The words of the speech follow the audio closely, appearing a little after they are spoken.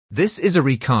This is a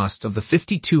recast of the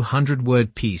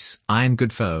 5,200-word piece Ian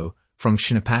Goodfellow from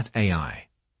Generative AI.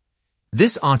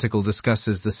 This article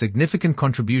discusses the significant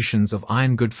contributions of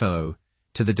Ian Goodfellow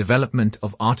to the development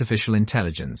of artificial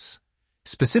intelligence,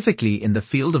 specifically in the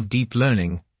field of deep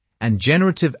learning and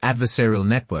generative adversarial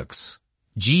networks,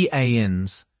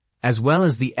 GANs, as well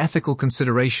as the ethical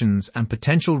considerations and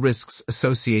potential risks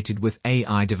associated with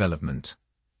AI development.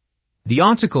 The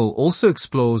article also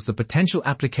explores the potential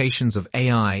applications of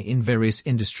AI in various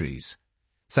industries,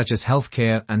 such as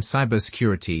healthcare and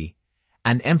cybersecurity,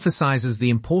 and emphasizes the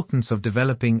importance of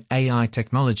developing AI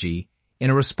technology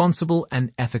in a responsible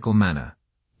and ethical manner.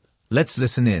 Let's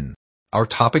listen in. Our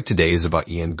topic today is about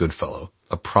Ian Goodfellow,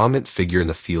 a prominent figure in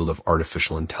the field of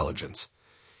artificial intelligence.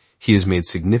 He has made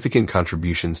significant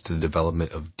contributions to the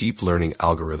development of deep learning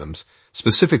algorithms,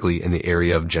 specifically in the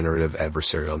area of generative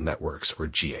adversarial networks, or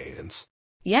GANs.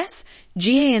 Yes,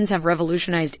 GANs have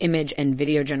revolutionized image and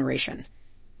video generation.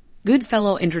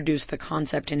 Goodfellow introduced the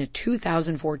concept in a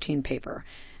 2014 paper,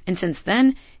 and since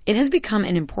then, it has become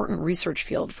an important research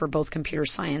field for both computer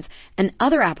science and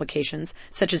other applications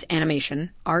such as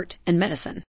animation, art, and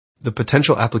medicine. The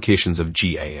potential applications of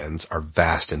GANs are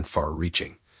vast and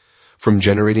far-reaching. From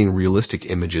generating realistic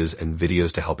images and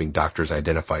videos to helping doctors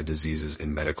identify diseases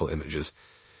in medical images,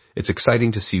 it's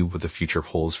exciting to see what the future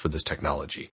holds for this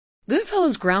technology.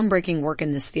 Goodfellow's groundbreaking work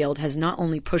in this field has not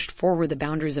only pushed forward the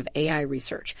boundaries of AI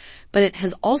research, but it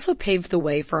has also paved the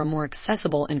way for a more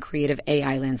accessible and creative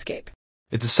AI landscape.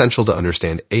 It's essential to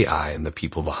understand AI and the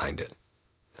people behind it.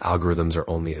 Algorithms are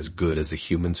only as good as the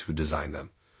humans who design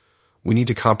them. We need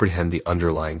to comprehend the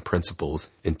underlying principles,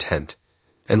 intent,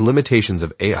 and limitations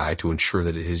of AI to ensure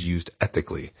that it is used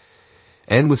ethically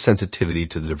and with sensitivity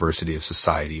to the diversity of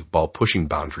society while pushing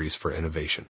boundaries for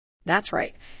innovation. That's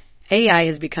right. AI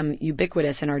has become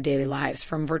ubiquitous in our daily lives,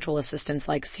 from virtual assistants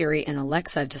like Siri and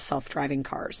Alexa to self-driving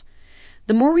cars.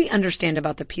 The more we understand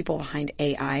about the people behind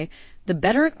AI, the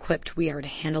better equipped we are to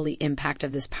handle the impact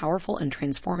of this powerful and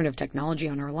transformative technology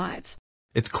on our lives.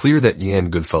 It's clear that Ian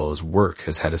Goodfellow's work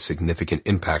has had a significant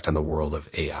impact on the world of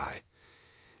AI.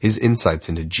 His insights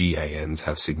into GANs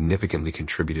have significantly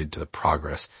contributed to the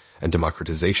progress and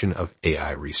democratization of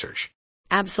AI research.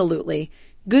 Absolutely.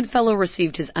 Goodfellow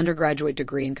received his undergraduate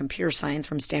degree in computer science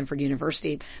from Stanford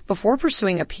University before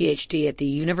pursuing a PhD at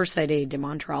the Université de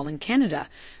Montréal in Canada,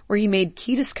 where he made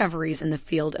key discoveries in the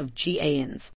field of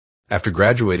GANs. After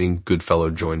graduating,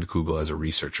 Goodfellow joined Google as a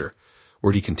researcher,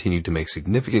 where he continued to make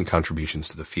significant contributions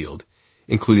to the field,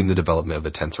 including the development of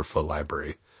the TensorFlow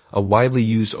library, a widely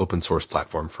used open-source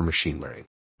platform for machine learning.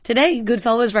 Today,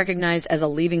 Goodfellow is recognized as a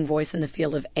leading voice in the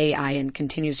field of AI and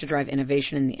continues to drive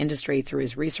innovation in the industry through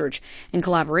his research and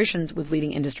collaborations with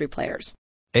leading industry players.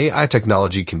 AI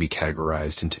technology can be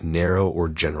categorized into narrow or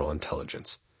general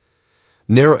intelligence.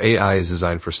 Narrow AI is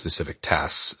designed for specific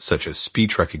tasks, such as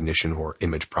speech recognition or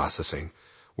image processing,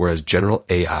 whereas general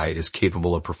AI is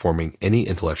capable of performing any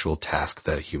intellectual task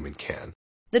that a human can.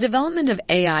 The development of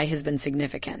AI has been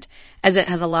significant, as it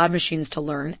has allowed machines to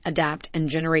learn, adapt, and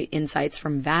generate insights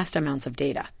from vast amounts of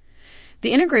data.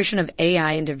 The integration of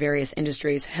AI into various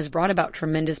industries has brought about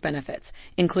tremendous benefits,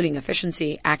 including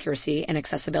efficiency, accuracy, and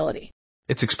accessibility.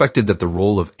 It's expected that the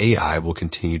role of AI will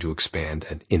continue to expand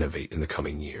and innovate in the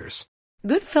coming years.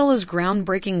 Goodfellow's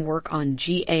groundbreaking work on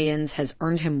GANs has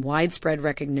earned him widespread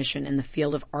recognition in the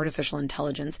field of artificial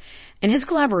intelligence, and his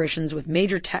collaborations with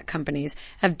major tech companies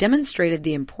have demonstrated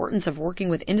the importance of working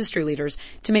with industry leaders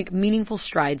to make meaningful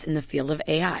strides in the field of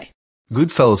AI.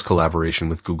 Goodfellow's collaboration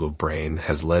with Google Brain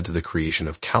has led to the creation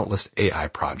of countless AI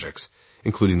projects,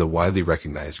 including the widely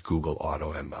recognized Google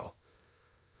AutoML.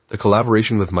 The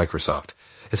collaboration with Microsoft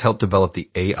has helped develop the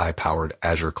AI-powered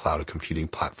Azure cloud computing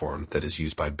platform that is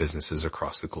used by businesses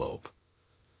across the globe.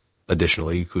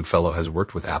 Additionally, Goodfellow has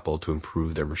worked with Apple to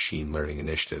improve their machine learning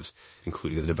initiatives,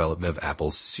 including the development of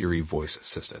Apple's Siri voice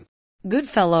assistant.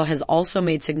 Goodfellow has also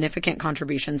made significant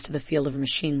contributions to the field of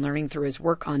machine learning through his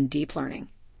work on deep learning.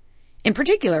 In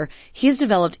particular, he has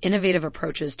developed innovative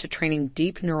approaches to training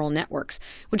deep neural networks,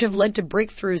 which have led to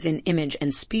breakthroughs in image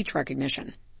and speech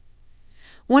recognition.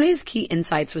 One of his key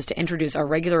insights was to introduce a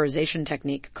regularization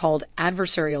technique called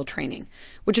adversarial training,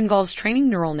 which involves training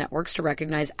neural networks to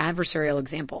recognize adversarial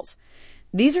examples.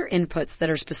 These are inputs that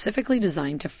are specifically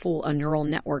designed to fool a neural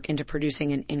network into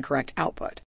producing an incorrect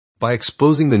output. By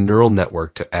exposing the neural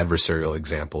network to adversarial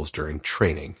examples during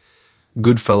training,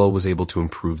 Goodfellow was able to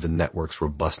improve the network's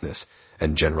robustness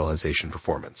and generalization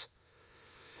performance.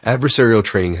 Adversarial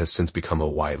training has since become a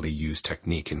widely used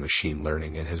technique in machine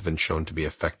learning and has been shown to be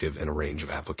effective in a range of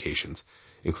applications,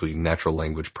 including natural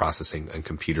language processing and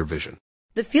computer vision.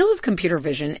 The field of computer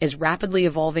vision is rapidly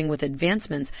evolving with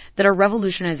advancements that are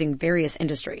revolutionizing various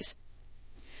industries.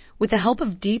 With the help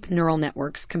of deep neural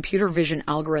networks, computer vision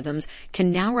algorithms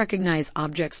can now recognize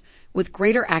objects with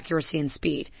greater accuracy and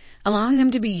speed, allowing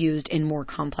them to be used in more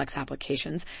complex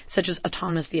applications, such as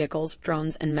autonomous vehicles,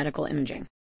 drones, and medical imaging.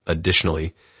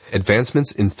 Additionally,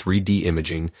 advancements in 3D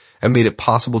imaging have made it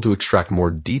possible to extract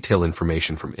more detailed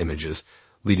information from images,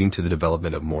 leading to the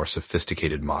development of more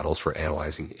sophisticated models for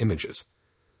analyzing images.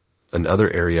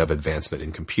 Another area of advancement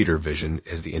in computer vision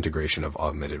is the integration of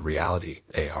augmented reality,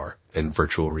 AR, and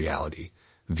virtual reality,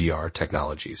 VR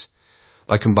technologies.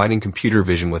 By combining computer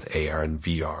vision with AR and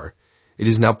VR, it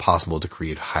is now possible to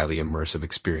create highly immersive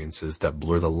experiences that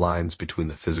blur the lines between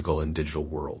the physical and digital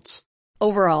worlds.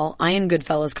 Overall, Ian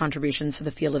Goodfellow's contributions to the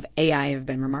field of AI have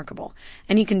been remarkable,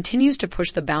 and he continues to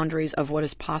push the boundaries of what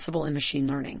is possible in machine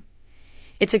learning.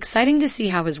 It's exciting to see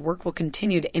how his work will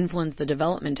continue to influence the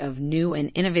development of new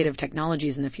and innovative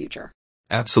technologies in the future.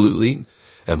 Absolutely.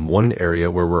 And one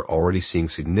area where we're already seeing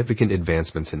significant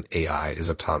advancements in AI is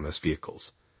autonomous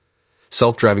vehicles.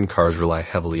 Self-driving cars rely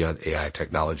heavily on AI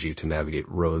technology to navigate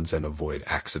roads and avoid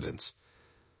accidents.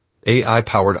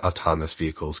 AI-powered autonomous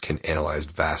vehicles can analyze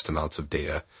vast amounts of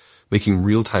data, making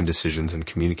real-time decisions and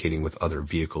communicating with other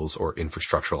vehicles or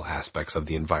infrastructural aspects of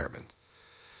the environment.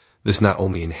 This not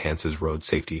only enhances road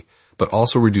safety, but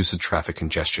also reduces traffic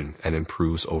congestion and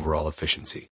improves overall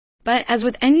efficiency. But as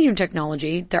with any new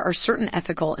technology, there are certain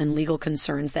ethical and legal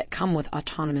concerns that come with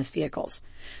autonomous vehicles.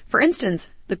 For instance,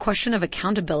 the question of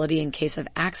accountability in case of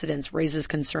accidents raises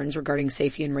concerns regarding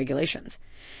safety and regulations.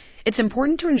 It's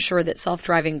important to ensure that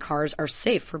self-driving cars are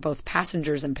safe for both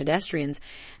passengers and pedestrians,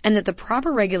 and that the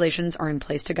proper regulations are in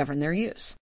place to govern their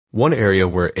use. One area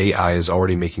where AI is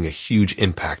already making a huge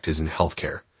impact is in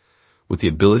healthcare. With the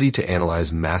ability to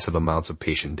analyze massive amounts of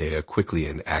patient data quickly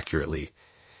and accurately,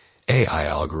 AI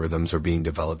algorithms are being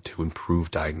developed to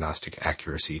improve diagnostic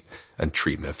accuracy and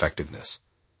treatment effectiveness.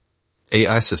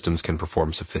 AI systems can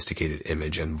perform sophisticated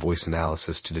image and voice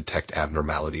analysis to detect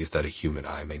abnormalities that a human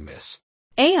eye may miss.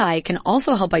 AI can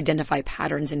also help identify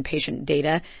patterns in patient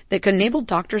data that could enable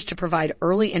doctors to provide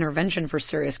early intervention for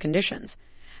serious conditions.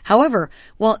 However,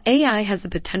 while AI has the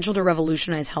potential to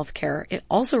revolutionize healthcare, it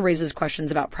also raises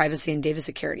questions about privacy and data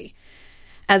security.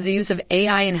 As the use of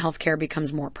AI in healthcare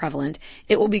becomes more prevalent,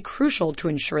 it will be crucial to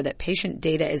ensure that patient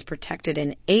data is protected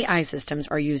and AI systems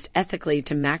are used ethically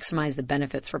to maximize the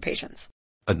benefits for patients.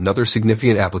 Another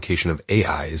significant application of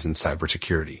AI is in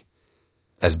cybersecurity.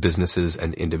 As businesses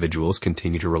and individuals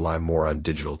continue to rely more on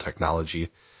digital technology,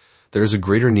 there is a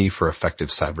greater need for effective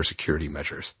cybersecurity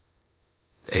measures.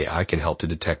 AI can help to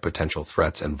detect potential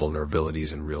threats and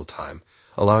vulnerabilities in real time,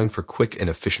 allowing for quick and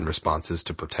efficient responses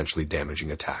to potentially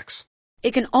damaging attacks.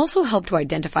 It can also help to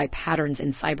identify patterns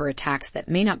in cyber attacks that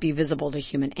may not be visible to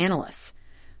human analysts.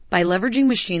 By leveraging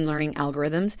machine learning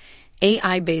algorithms,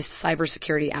 AI-based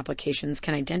cybersecurity applications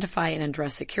can identify and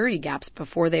address security gaps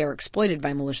before they are exploited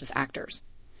by malicious actors.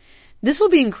 This will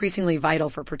be increasingly vital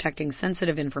for protecting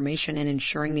sensitive information and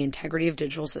ensuring the integrity of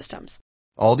digital systems.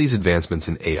 All these advancements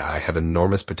in AI have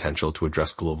enormous potential to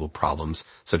address global problems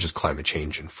such as climate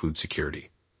change and food security.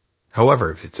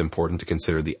 However, it's important to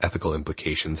consider the ethical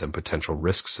implications and potential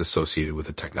risks associated with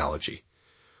the technology.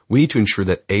 We need to ensure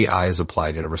that AI is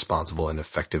applied in a responsible and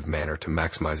effective manner to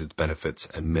maximize its benefits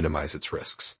and minimize its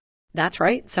risks. That's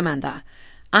right, Samantha.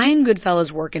 Ian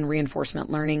Goodfellow's work in reinforcement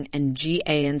learning and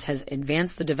GANs has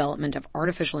advanced the development of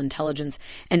artificial intelligence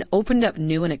and opened up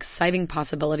new and exciting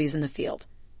possibilities in the field.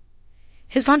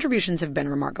 His contributions have been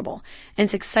remarkable, and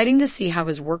it's exciting to see how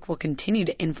his work will continue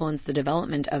to influence the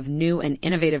development of new and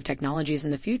innovative technologies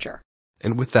in the future.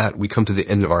 And with that, we come to the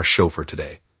end of our show for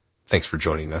today. Thanks for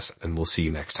joining us, and we'll see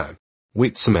you next time.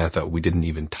 Wait, Samantha, we didn't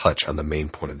even touch on the main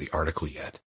point of the article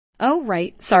yet. Oh,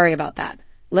 right. Sorry about that.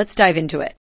 Let's dive into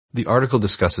it. The article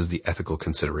discusses the ethical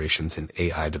considerations in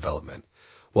AI development.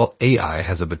 While AI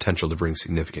has the potential to bring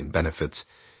significant benefits,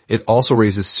 it also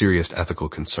raises serious ethical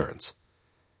concerns.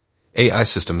 AI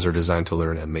systems are designed to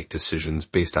learn and make decisions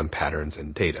based on patterns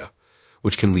and data,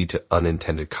 which can lead to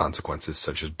unintended consequences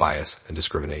such as bias and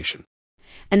discrimination.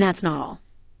 And that's not all.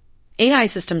 AI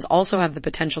systems also have the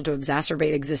potential to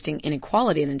exacerbate existing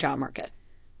inequality in the job market.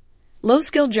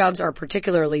 Low-skilled jobs are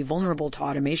particularly vulnerable to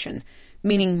automation,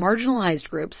 meaning marginalized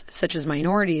groups such as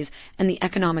minorities and the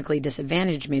economically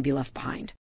disadvantaged may be left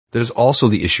behind. There's also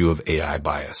the issue of AI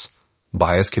bias.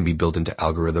 Bias can be built into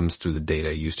algorithms through the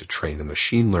data used to train the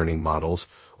machine learning models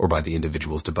or by the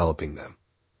individuals developing them.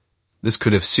 This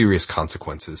could have serious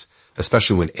consequences,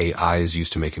 especially when AI is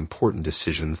used to make important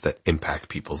decisions that impact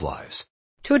people's lives.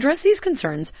 To address these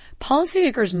concerns,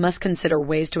 policymakers must consider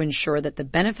ways to ensure that the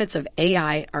benefits of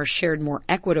AI are shared more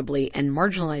equitably and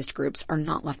marginalized groups are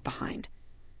not left behind.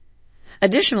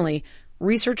 Additionally,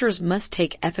 researchers must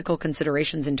take ethical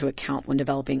considerations into account when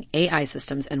developing AI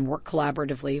systems and work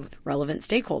collaboratively with relevant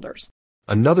stakeholders.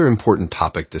 Another important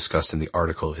topic discussed in the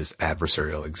article is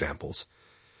adversarial examples.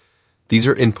 These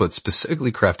are inputs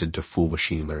specifically crafted to fool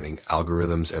machine learning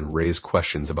algorithms and raise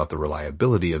questions about the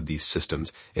reliability of these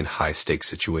systems in high-stakes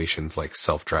situations like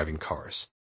self-driving cars.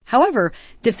 However,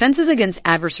 defenses against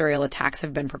adversarial attacks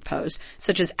have been proposed,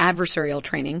 such as adversarial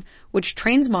training, which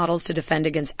trains models to defend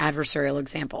against adversarial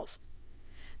examples.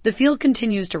 The field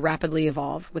continues to rapidly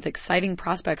evolve, with exciting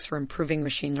prospects for improving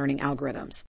machine learning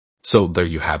algorithms. So there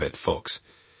you have it, folks.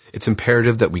 It's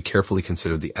imperative that we carefully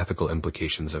consider the ethical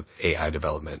implications of AI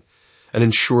development and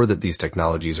ensure that these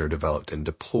technologies are developed and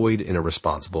deployed in a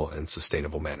responsible and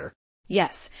sustainable manner.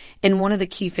 Yes, and one of the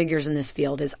key figures in this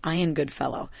field is Ian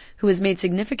Goodfellow, who has made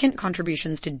significant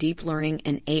contributions to deep learning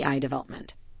and AI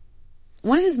development.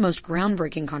 One of his most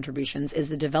groundbreaking contributions is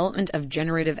the development of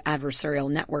generative adversarial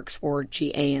networks, or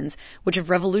GANs, which have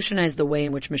revolutionized the way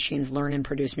in which machines learn and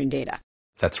produce new data.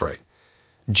 That's right.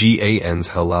 GANs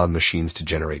have allowed machines to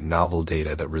generate novel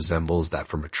data that resembles that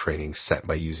from a training set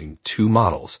by using two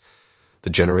models, the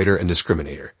generator and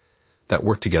discriminator, that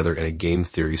work together in a game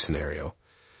theory scenario.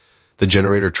 The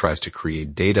generator tries to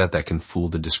create data that can fool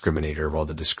the discriminator while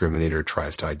the discriminator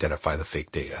tries to identify the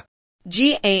fake data.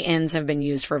 GANs have been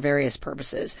used for various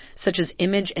purposes, such as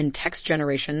image and text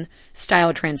generation,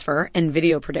 style transfer, and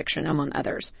video prediction, among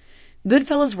others.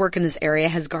 Goodfellow's work in this area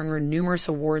has garnered numerous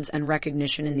awards and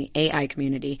recognition in the AI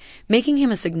community, making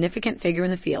him a significant figure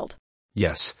in the field.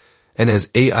 Yes, and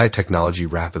as AI technology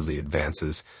rapidly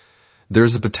advances, there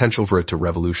is the potential for it to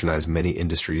revolutionize many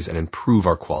industries and improve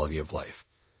our quality of life.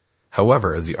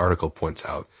 However, as the article points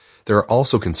out, there are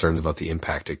also concerns about the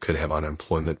impact it could have on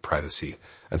employment, privacy,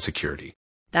 and security.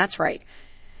 That's right.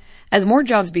 As more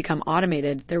jobs become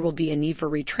automated, there will be a need for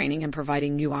retraining and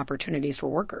providing new opportunities for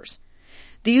workers.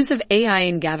 The use of AI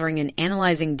in gathering and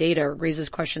analyzing data raises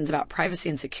questions about privacy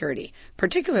and security,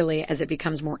 particularly as it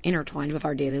becomes more intertwined with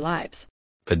our daily lives.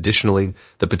 Additionally,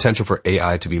 the potential for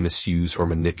AI to be misused or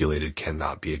manipulated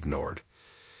cannot be ignored.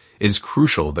 It is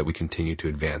crucial that we continue to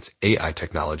advance AI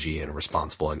technology in a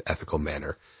responsible and ethical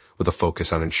manner, with a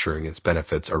focus on ensuring its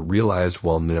benefits are realized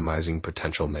while minimizing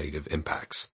potential negative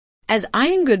impacts. As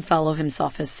Ian Goodfellow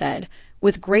himself has said,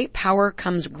 with great power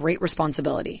comes great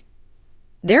responsibility.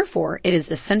 Therefore, it is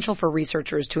essential for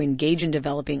researchers to engage in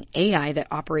developing AI that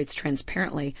operates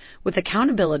transparently with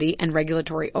accountability and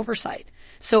regulatory oversight,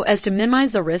 so as to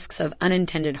minimize the risks of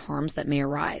unintended harms that may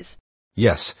arise.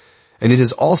 Yes, and it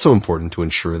is also important to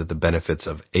ensure that the benefits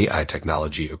of AI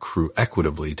technology accrue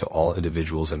equitably to all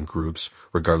individuals and groups,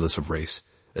 regardless of race,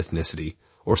 ethnicity,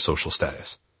 or social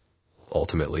status.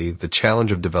 Ultimately, the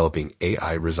challenge of developing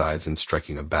AI resides in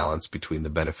striking a balance between the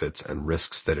benefits and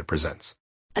risks that it presents.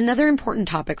 Another important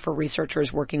topic for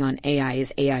researchers working on AI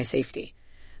is AI safety.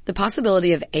 The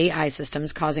possibility of AI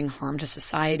systems causing harm to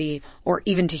society or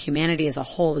even to humanity as a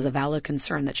whole is a valid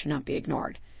concern that should not be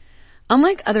ignored.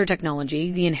 Unlike other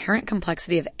technology, the inherent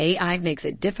complexity of AI makes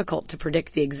it difficult to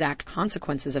predict the exact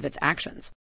consequences of its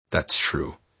actions. That's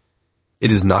true.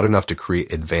 It is not enough to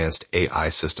create advanced AI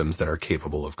systems that are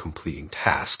capable of completing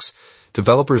tasks.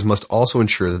 Developers must also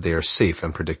ensure that they are safe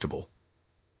and predictable.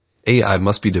 AI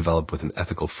must be developed with an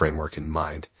ethical framework in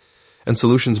mind, and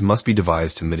solutions must be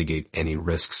devised to mitigate any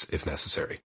risks if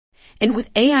necessary. And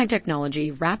with AI technology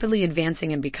rapidly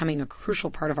advancing and becoming a crucial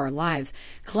part of our lives,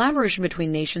 collaboration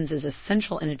between nations is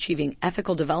essential in achieving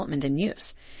ethical development and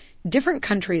use. Different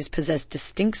countries possess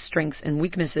distinct strengths and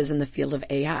weaknesses in the field of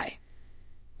AI.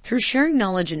 Through sharing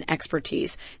knowledge and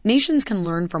expertise, nations can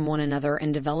learn from one another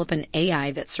and develop an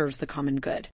AI that serves the common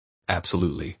good.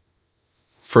 Absolutely.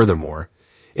 Furthermore,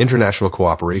 international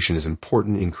cooperation is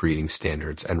important in creating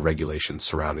standards and regulations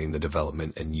surrounding the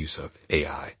development and use of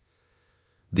AI.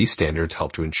 These standards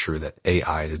help to ensure that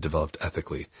AI is developed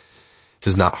ethically,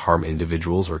 does not harm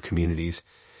individuals or communities,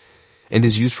 and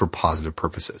is used for positive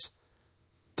purposes.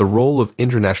 The role of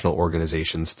international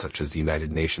organizations such as the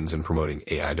United Nations in promoting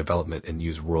AI development and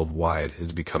use worldwide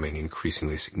is becoming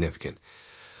increasingly significant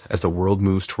as the world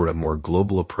moves toward a more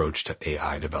global approach to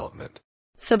AI development.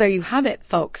 So there you have it,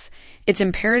 folks. It's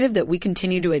imperative that we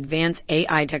continue to advance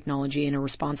AI technology in a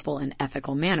responsible and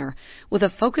ethical manner, with a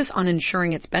focus on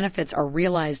ensuring its benefits are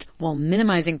realized while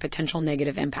minimizing potential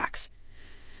negative impacts.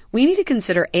 We need to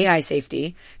consider AI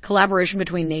safety, collaboration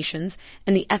between nations,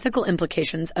 and the ethical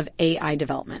implications of AI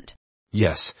development.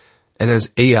 Yes, And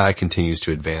as AI continues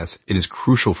to advance, it is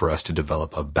crucial for us to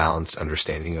develop a balanced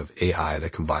understanding of AI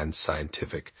that combines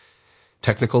scientific,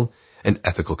 technical, and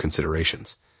ethical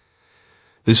considerations.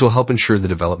 This will help ensure the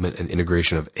development and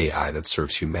integration of AI that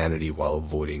serves humanity while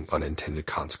avoiding unintended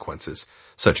consequences,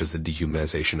 such as the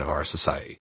dehumanization of our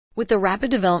society. With the rapid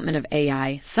development of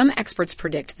AI, some experts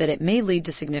predict that it may lead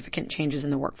to significant changes in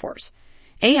the workforce.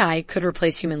 AI could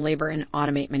replace human labor and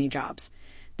automate many jobs.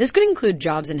 This could include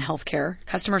jobs in healthcare,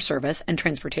 customer service, and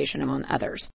transportation, among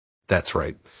others. That's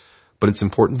right. But it's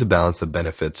important to balance the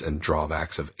benefits and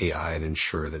drawbacks of AI and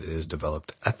ensure that it is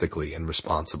developed ethically and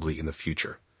responsibly in the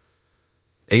future.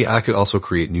 AI could also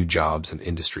create new jobs and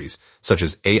industries, such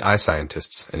as AI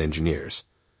scientists and engineers.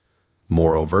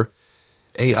 Moreover,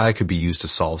 AI could be used to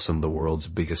solve some of the world's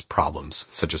biggest problems,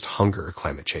 such as hunger,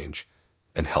 climate change,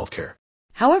 and healthcare.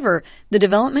 However, the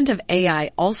development of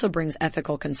AI also brings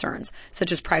ethical concerns,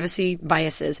 such as privacy,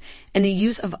 biases, and the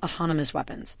use of autonomous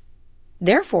weapons.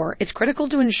 Therefore, it's critical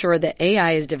to ensure that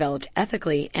AI is developed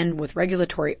ethically and with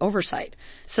regulatory oversight,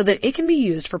 so that it can be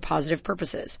used for positive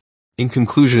purposes. In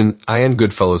conclusion, Ian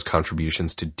Goodfellow's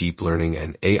contributions to deep learning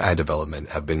and AI development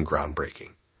have been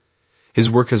groundbreaking. His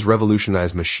work has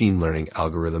revolutionized machine learning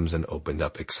algorithms and opened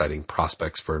up exciting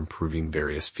prospects for improving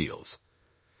various fields.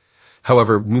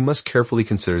 However, we must carefully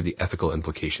consider the ethical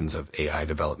implications of AI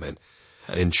development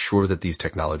and ensure that these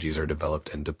technologies are developed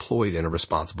and deployed in a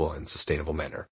responsible and sustainable manner.